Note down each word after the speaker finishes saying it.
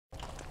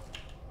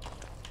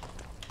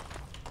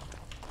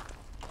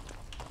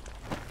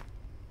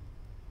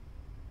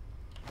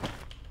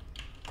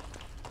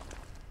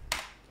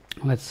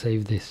Let's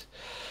save this.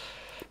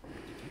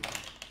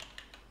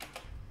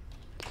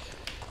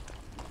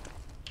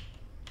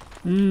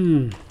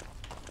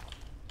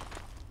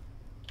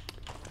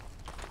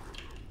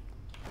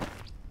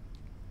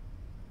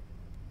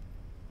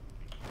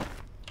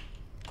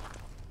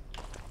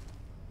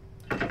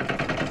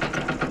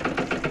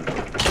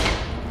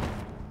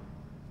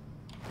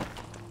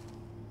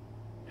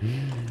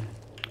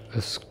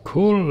 A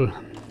skull.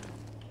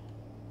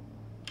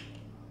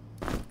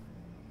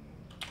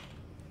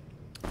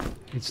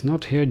 It's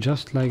not here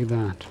just like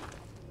that.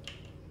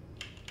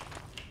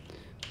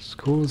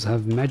 Skulls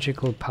have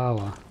magical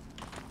power.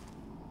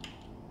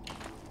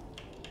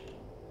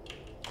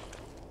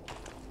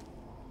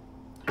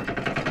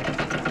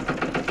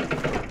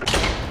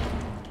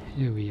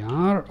 Here we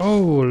are. Oh,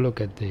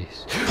 look at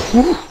this.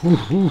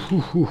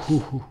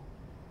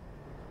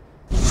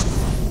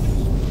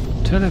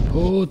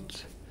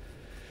 Teleport.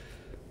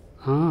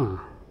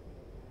 Ah.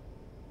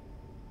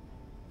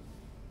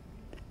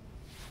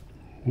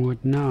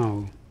 What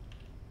now?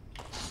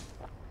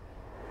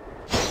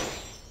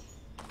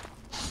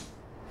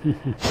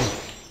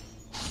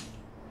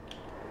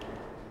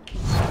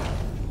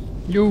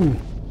 You.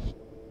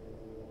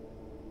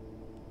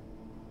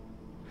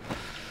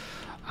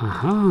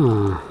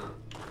 Aha.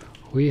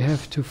 We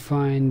have to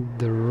find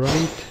the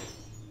right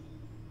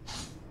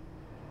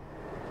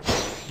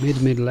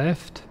mid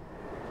left.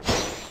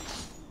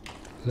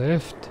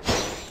 Left.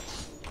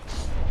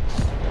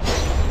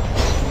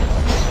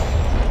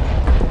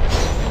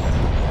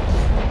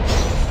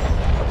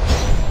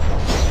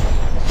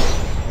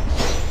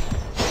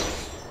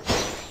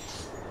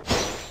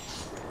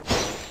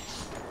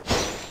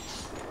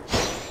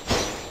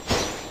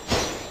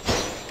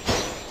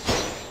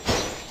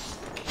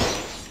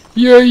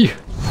 Yay!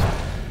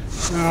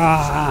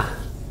 Ah.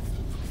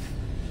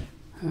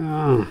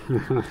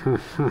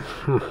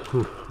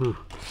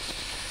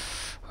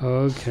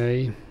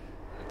 Okay,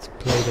 let's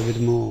play it a bit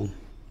more.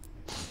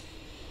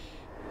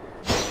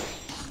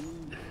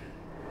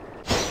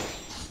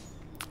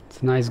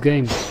 It's a nice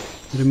game.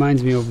 It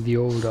reminds me of the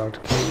old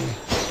arcade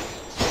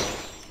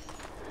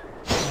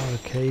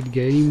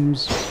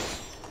games.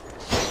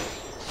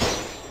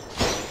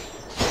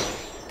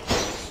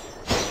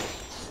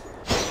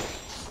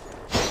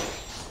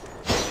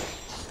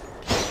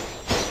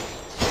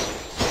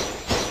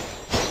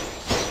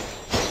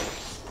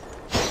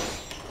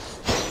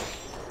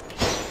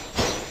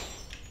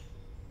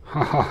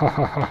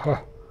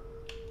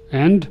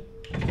 And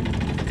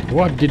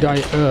what did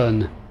I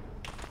earn?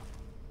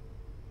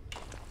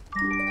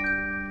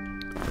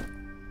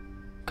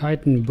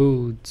 Chitin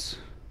boots.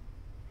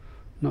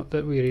 Not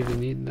that we really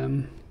need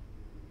them.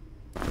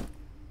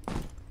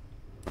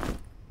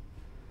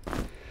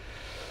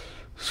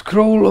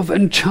 Scroll of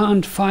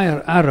enchant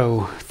fire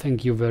arrow.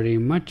 Thank you very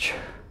much.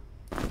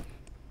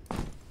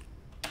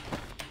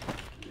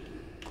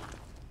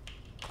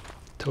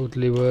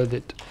 Totally worth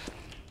it.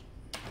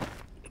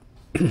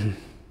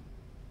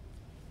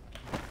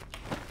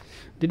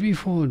 Did we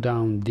fall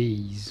down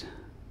these?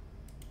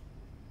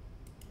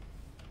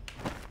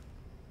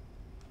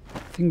 I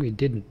think we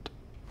didn't.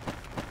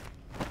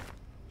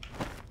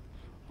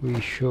 We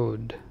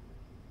should.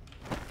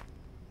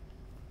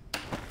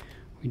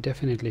 We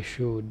definitely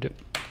should.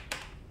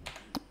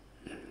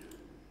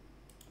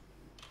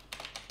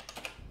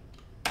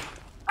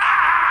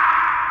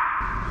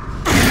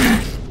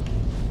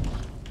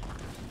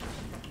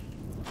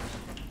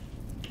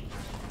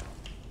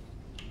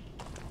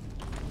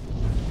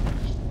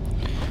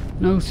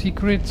 No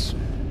secrets.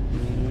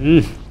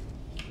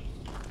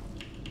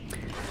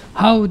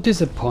 How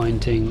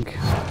disappointing.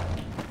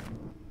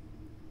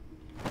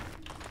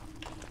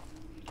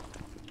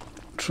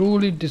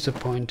 Truly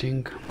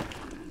disappointing.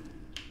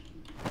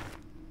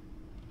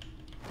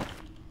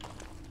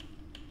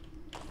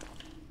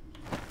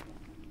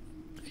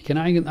 You can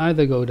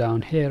either go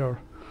down here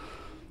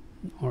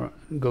or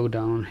go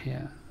down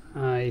here.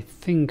 I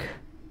think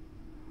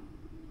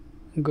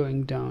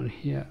going down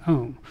here.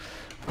 Oh.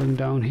 Going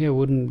down here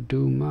wouldn't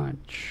do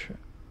much.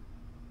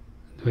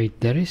 Wait,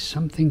 there is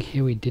something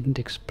here we didn't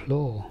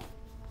explore.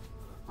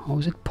 How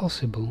is it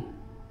possible?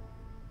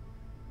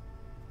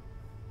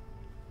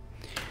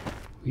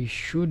 We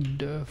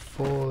should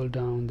fall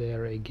down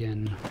there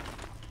again.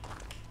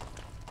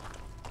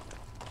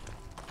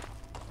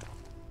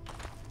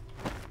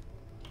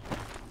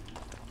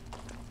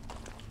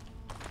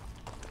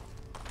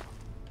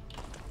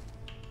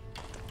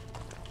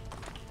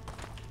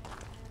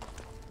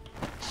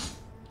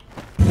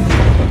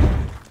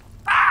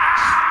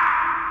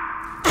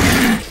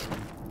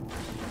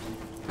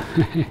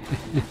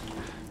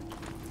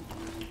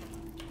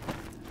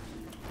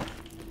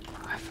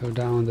 I fell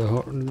down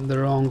the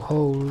wrong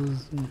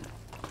holes.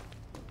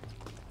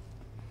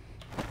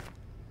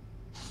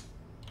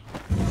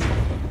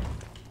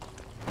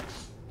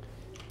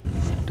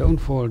 Don't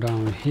fall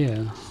down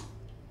here.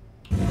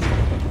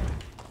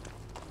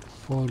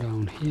 Fall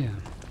down here.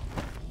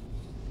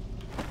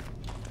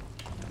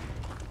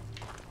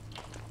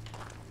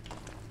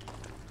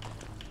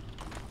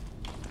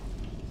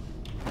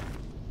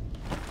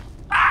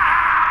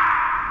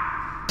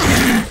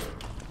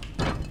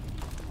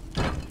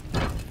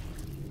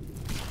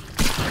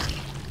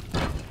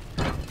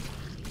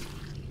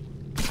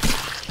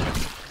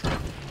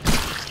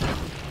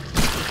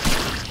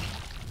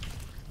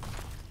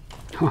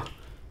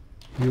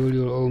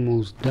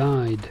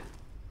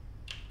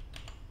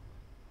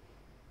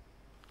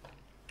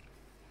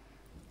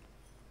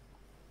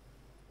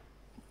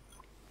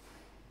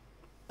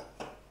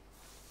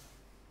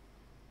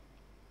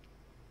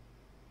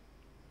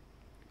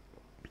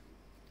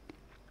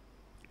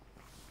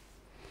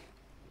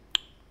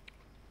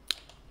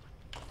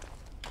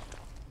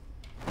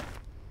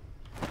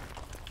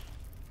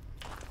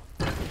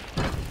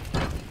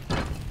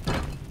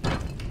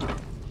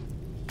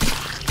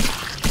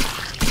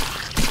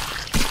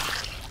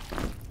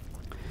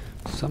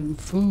 some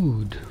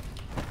food.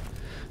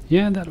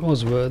 Yeah, that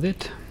was worth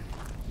it.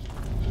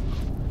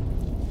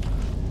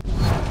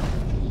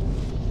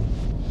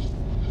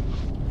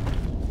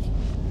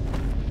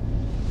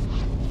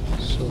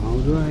 So how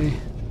do I...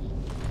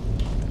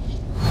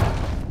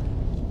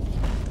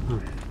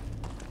 Oh,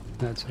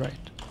 that's right.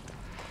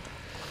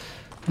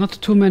 Not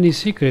too many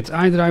secrets.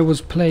 Either I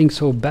was playing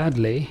so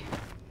badly,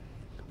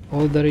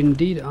 or there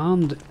indeed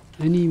aren't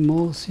any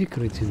more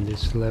secrets in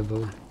this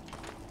level.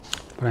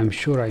 But I'm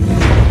sure I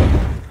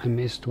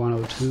missed one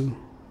or two.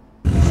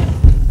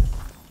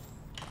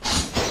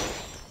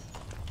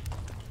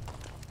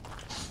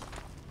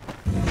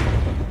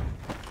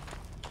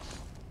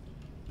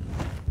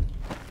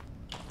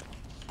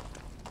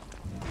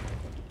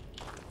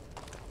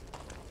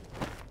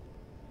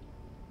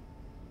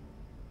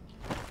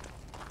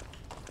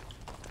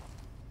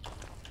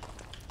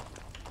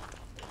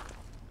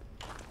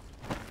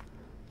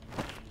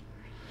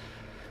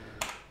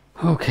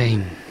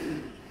 Okay,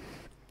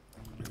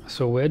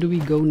 so where do we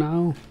go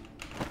now?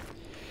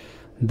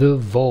 The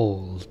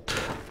vault.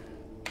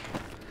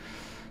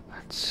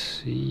 Let's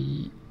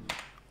see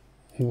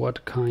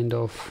what kind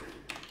of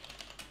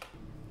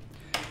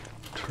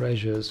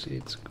treasures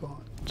it's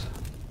got.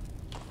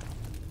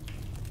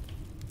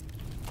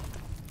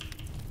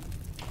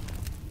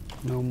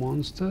 No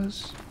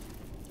monsters.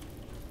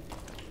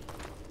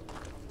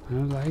 I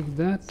like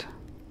that.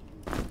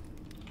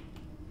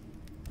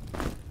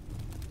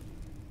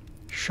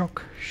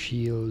 Shock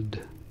shield,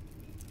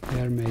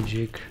 air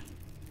magic,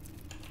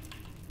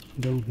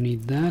 don't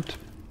need that.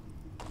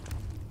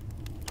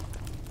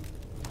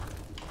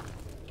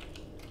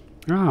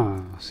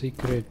 Ah,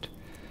 secret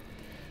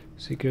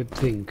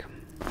thing.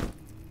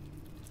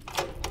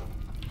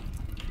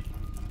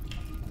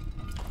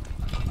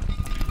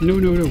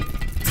 No.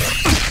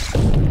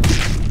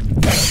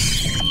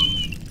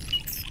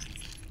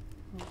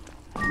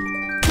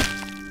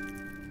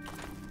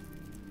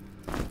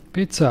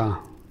 Pizza.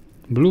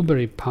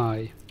 Blueberry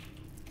pie.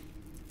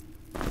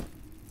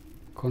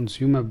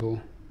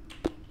 Consumable.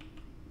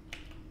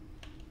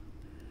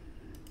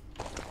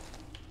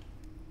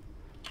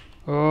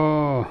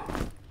 Oh,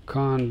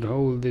 can't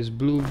hold this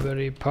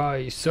blueberry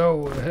pie,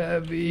 so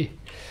heavy.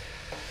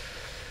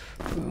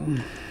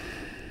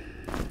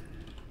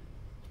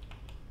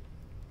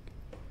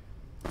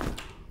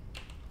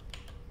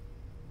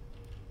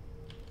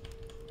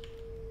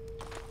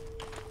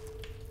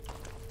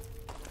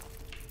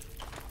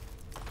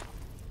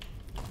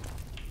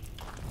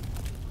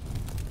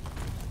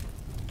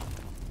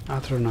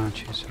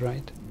 Atronachis,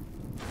 right?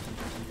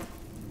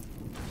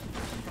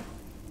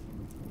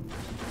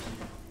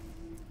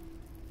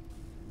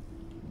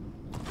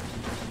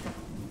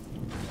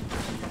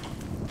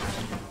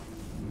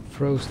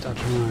 Frost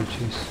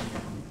Atronachis.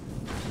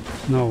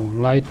 No,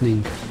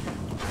 lightning.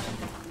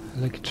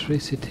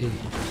 Electricity.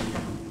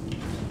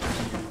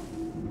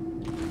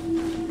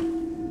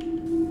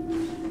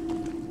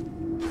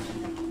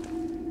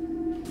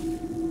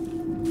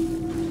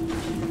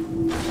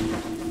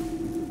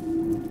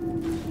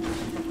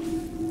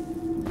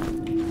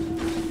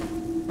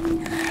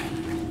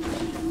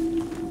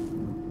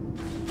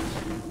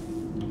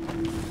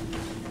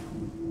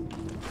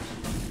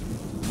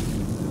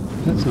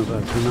 That's not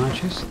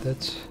Atronachis,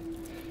 that's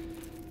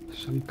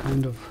some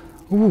kind of...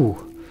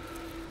 Ooh!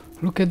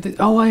 Look at this!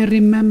 Oh, I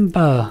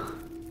remember!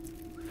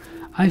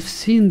 I've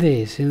seen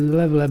this in the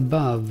level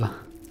above.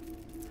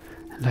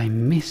 And I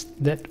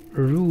missed that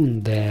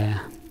rune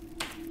there.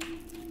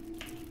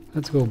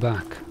 Let's go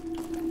back.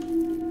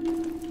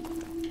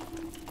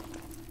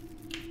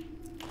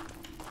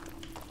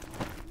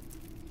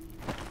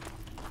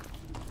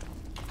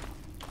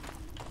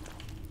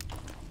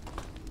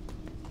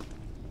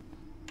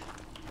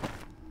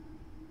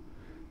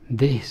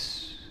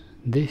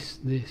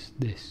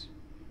 This.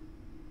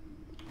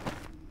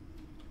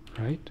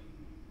 Right?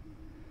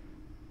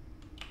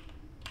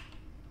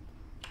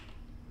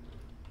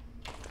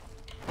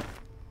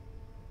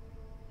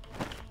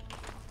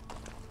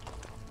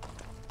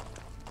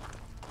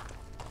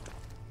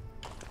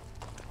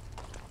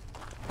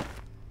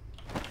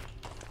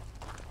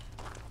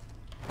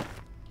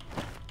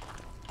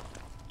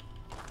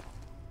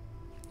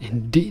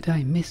 Indeed,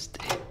 I missed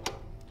it.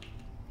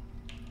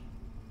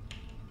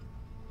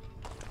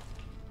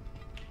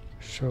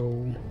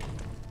 So,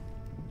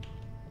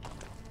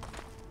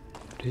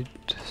 did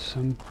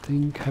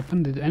something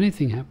happen? Did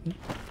anything happen?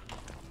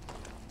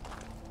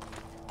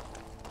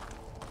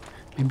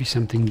 Maybe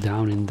something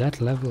down in that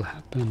level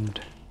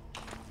happened.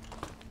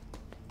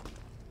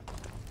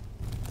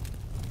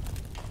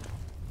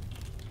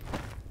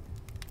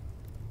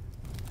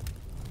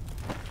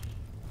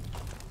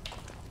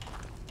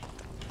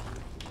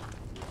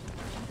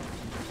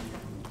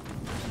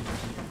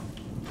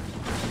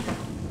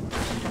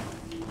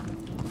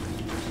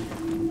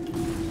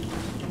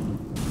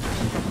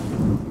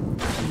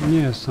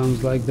 Yeah,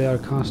 sounds like they are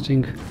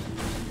casting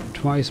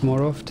twice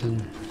more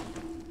often.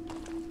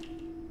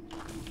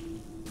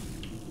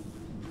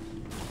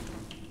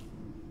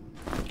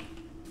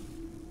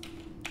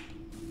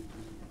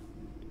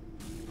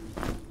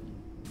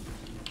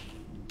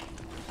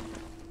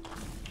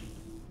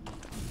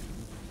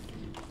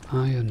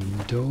 Iron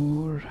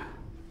door.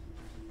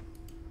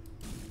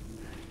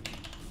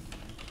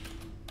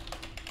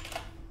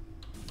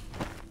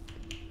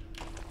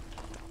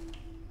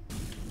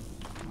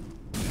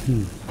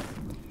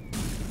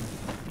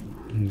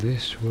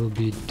 This will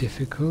be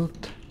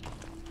difficult.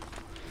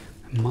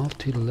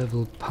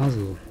 Multi-level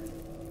puzzle.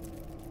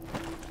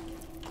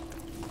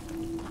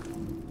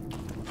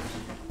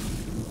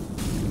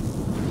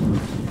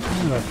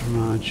 Not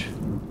much.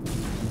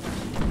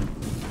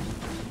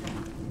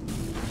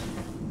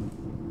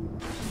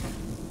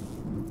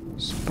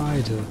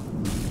 Spider.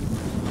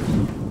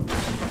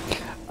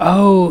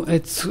 Oh,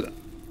 it's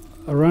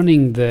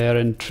running there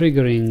and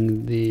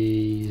triggering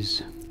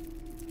these.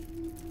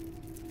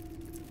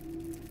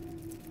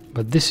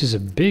 But this is a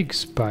big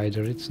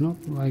spider. It's not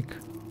like...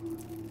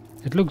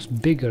 It looks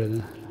bigger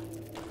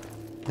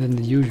than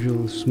the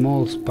usual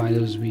small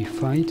spiders we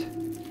fight.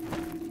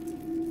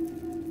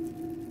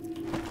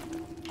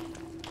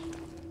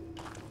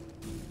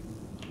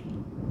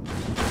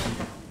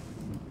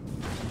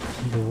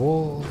 The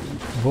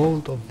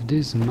vault of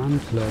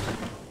dismantler.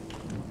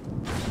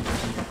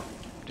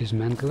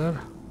 Dismantler?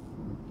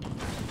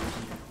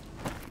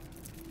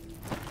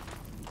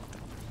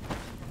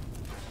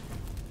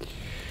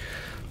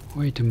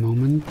 Wait a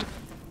moment.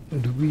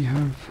 Do we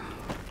have...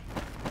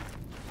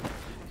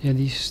 Yeah,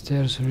 these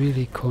stairs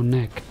really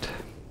connect.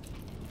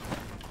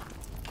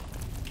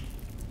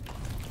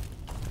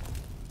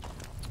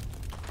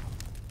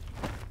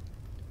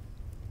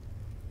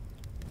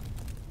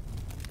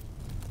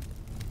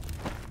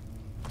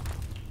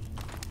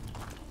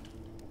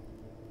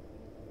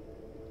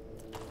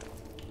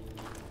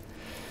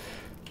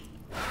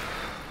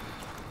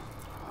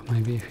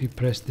 Maybe if we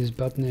press this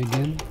button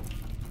again.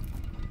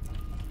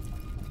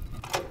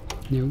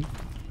 No.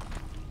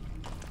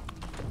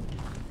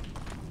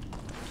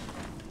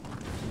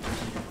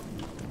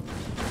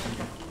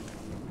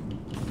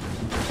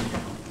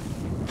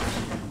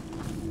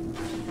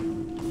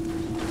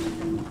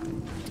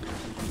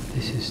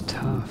 This is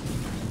tough.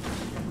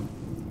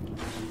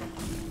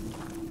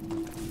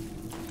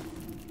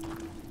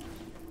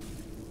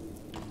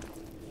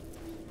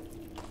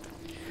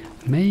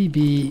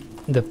 Maybe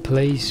the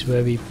place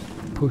where we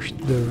pushed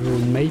the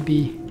rune,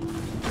 maybe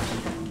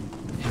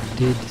it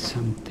did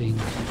something.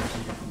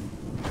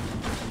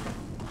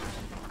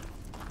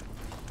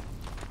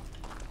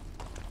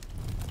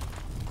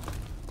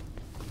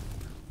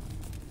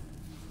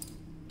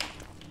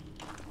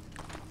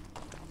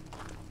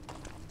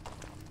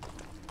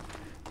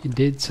 It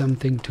did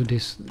something to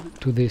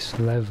this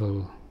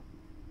level.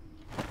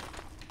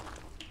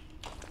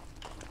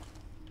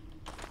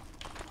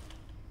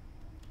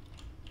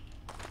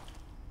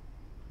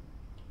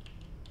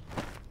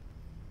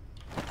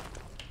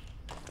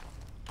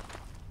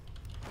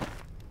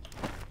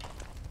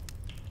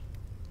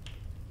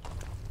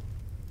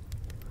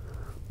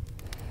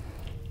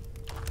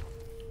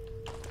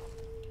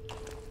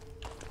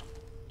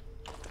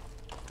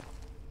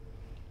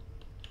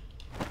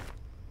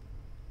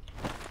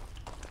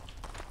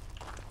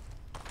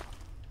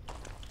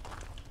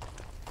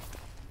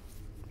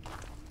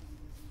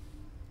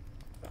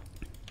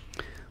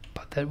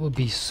 That would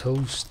be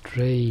so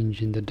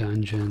strange in the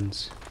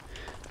dungeons,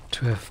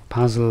 to have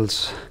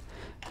puzzles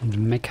and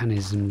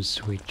mechanisms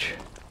which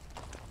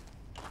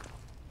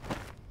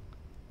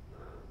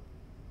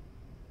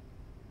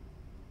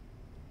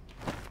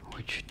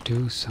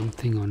do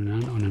something on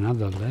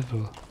another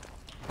level.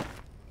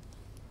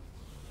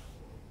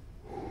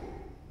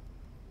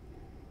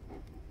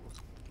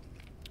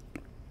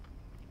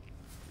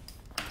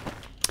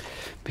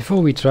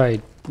 Before we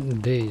try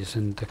this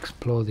and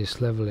explore this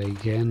level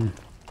again,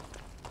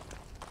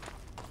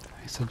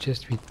 I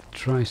suggest we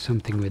try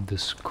something with the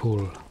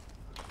skull.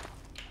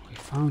 We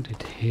found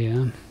it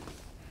here,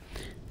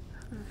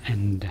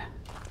 and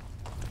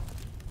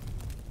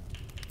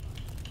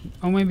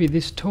oh, maybe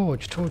this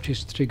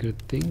torches triggered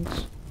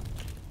things.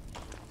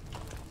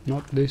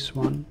 Not this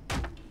one.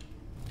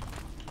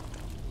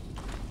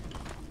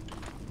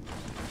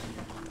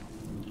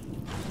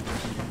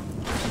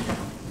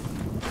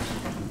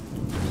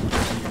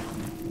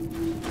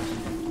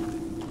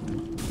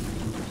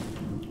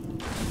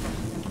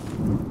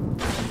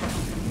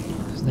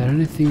 Is there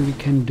anything we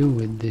can do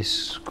with this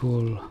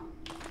skull?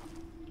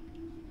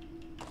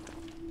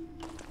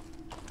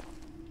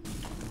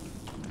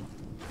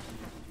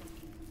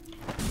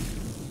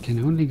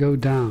 Can only go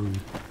down.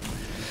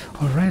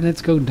 Alright,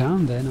 let's go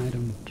down then. I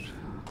don't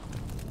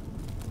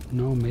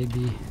know,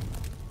 maybe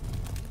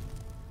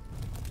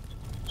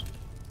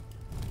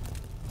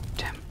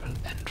temple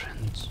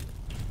entrance.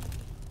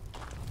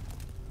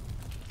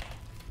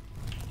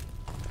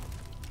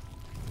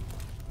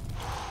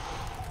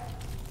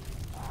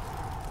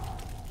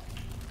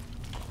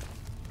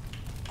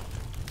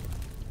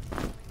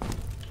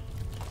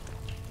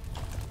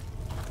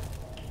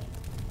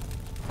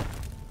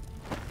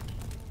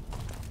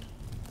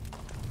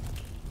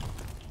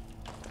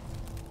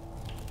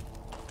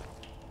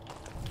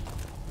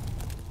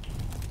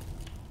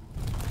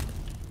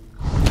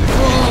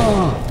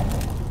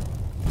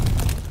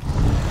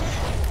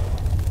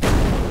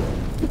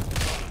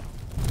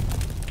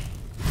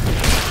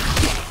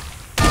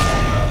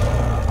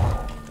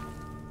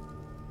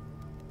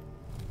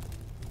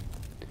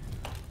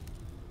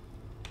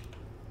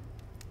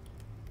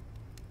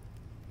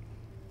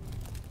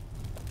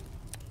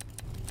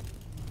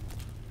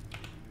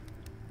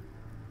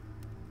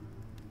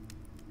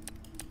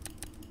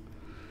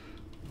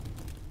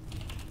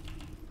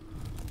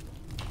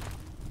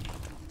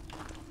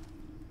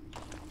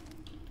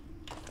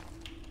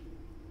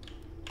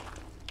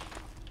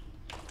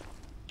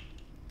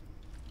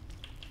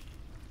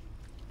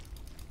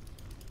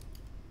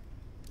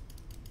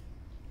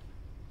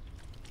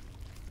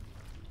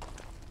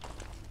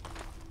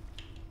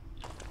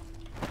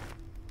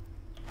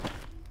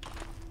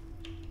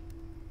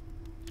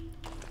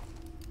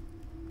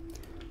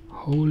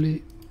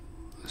 Holy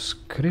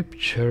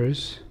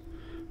scriptures.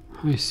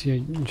 I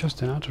see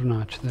just another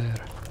notch there.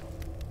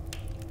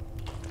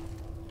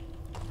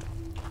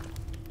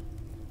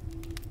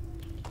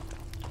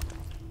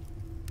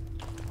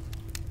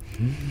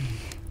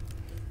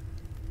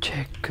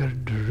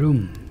 Checkered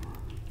room.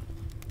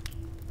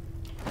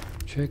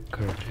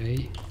 Checkered,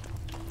 eh?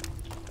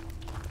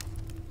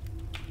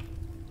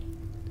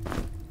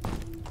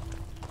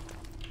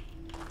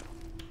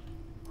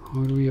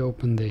 How do we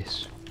open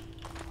this?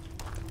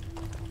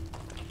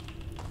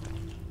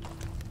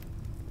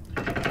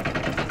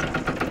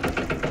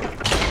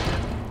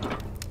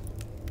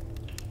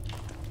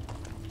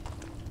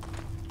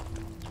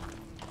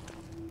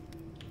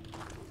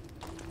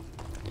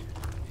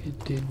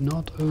 It did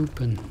not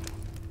open.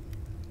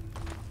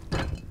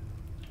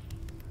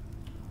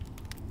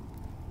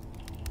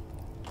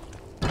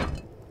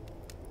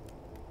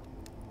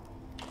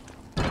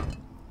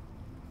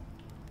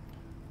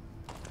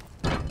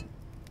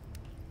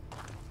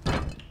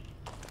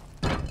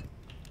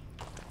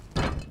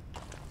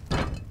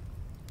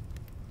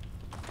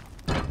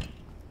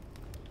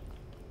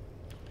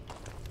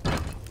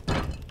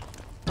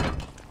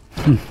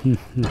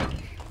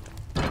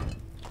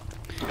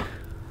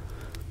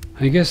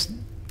 I guess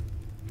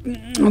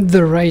not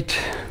the right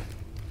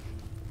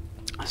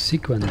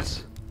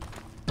sequence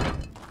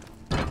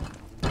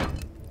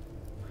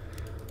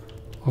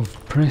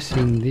of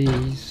pressing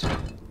these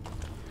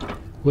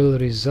will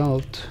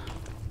result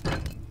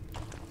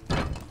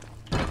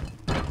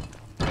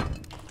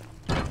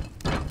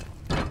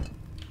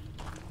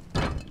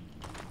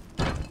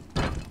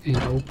in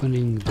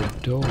opening the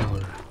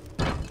door.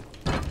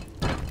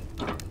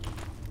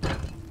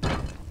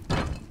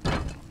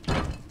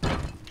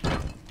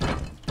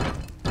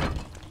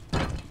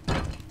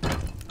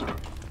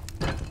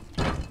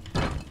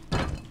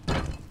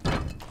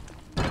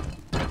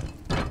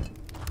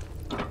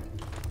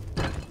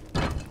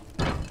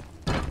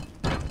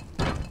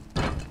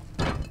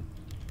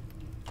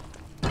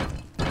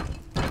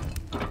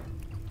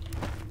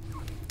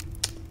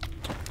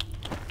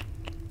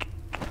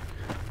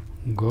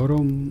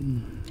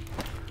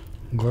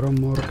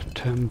 Grimrock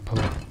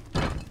Temple.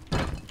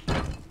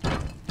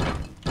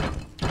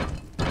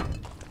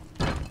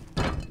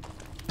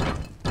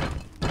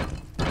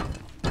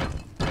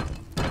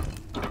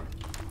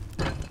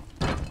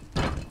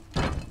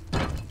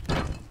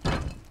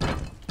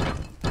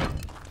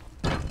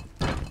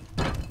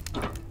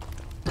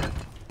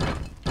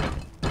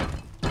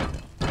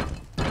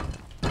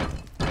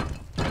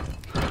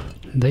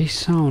 They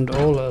sound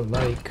all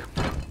alike.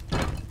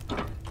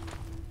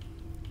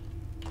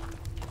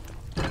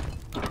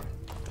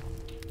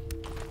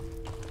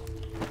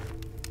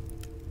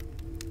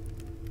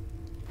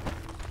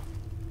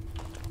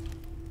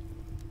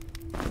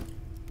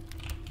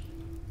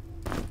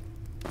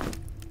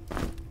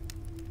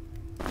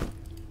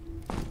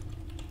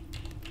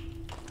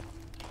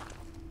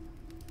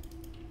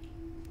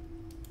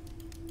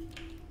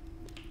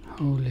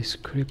 Holy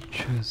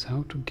scriptures,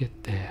 how to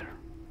get there?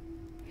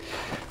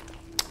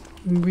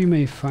 We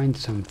may find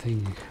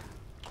something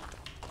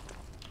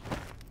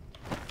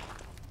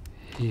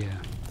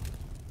here.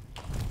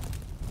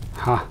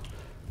 Ha!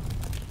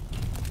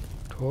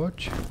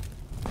 Torch.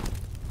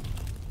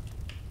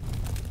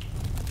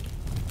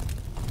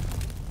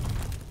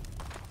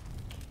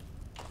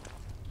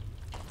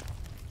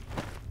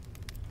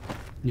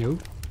 No.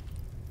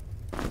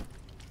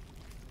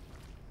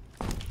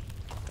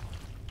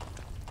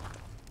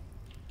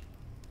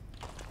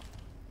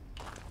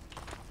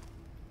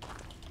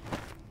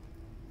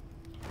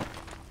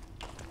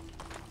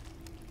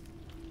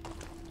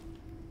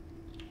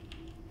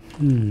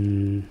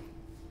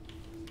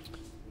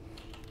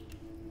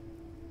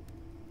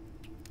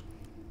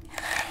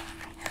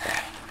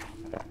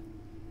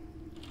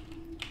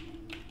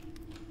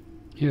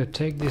 Here,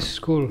 take this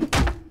skull.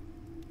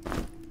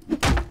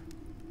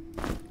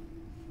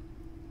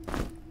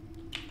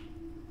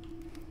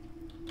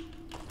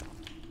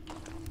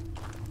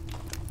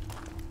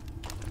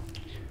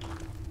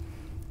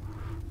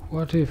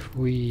 What if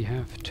we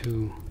have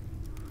to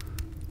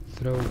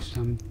throw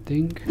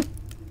something?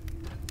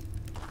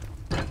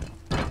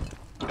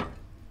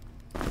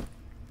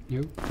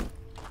 Nope.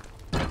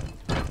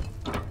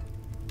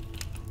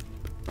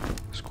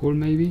 Skull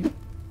maybe?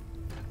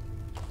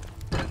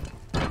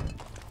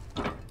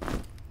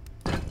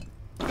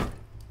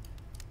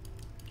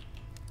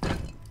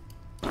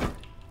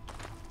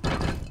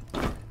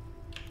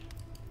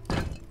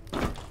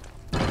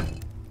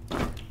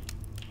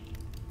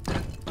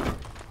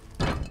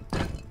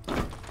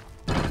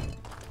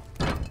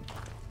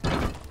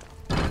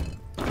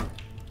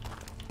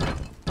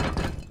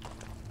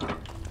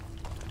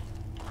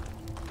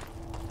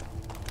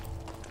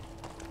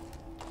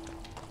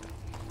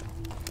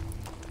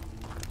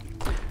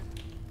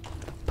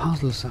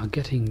 Puzzles are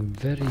getting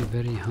very,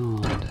 very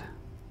hard.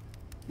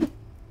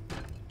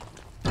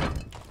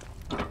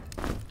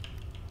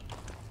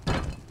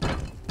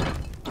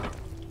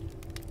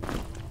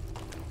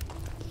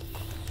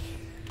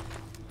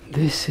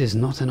 This is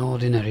not an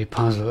ordinary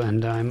puzzle,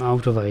 and I'm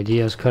out of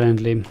ideas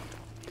currently.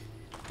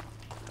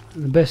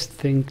 The best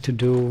thing to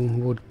do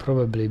would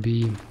probably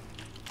be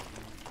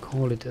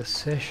call it a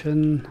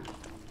session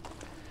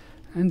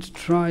and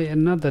try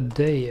another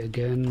day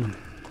again.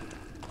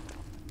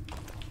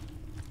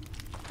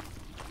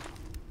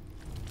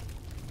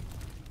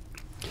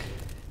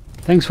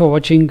 Thanks for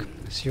watching.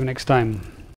 See you next time.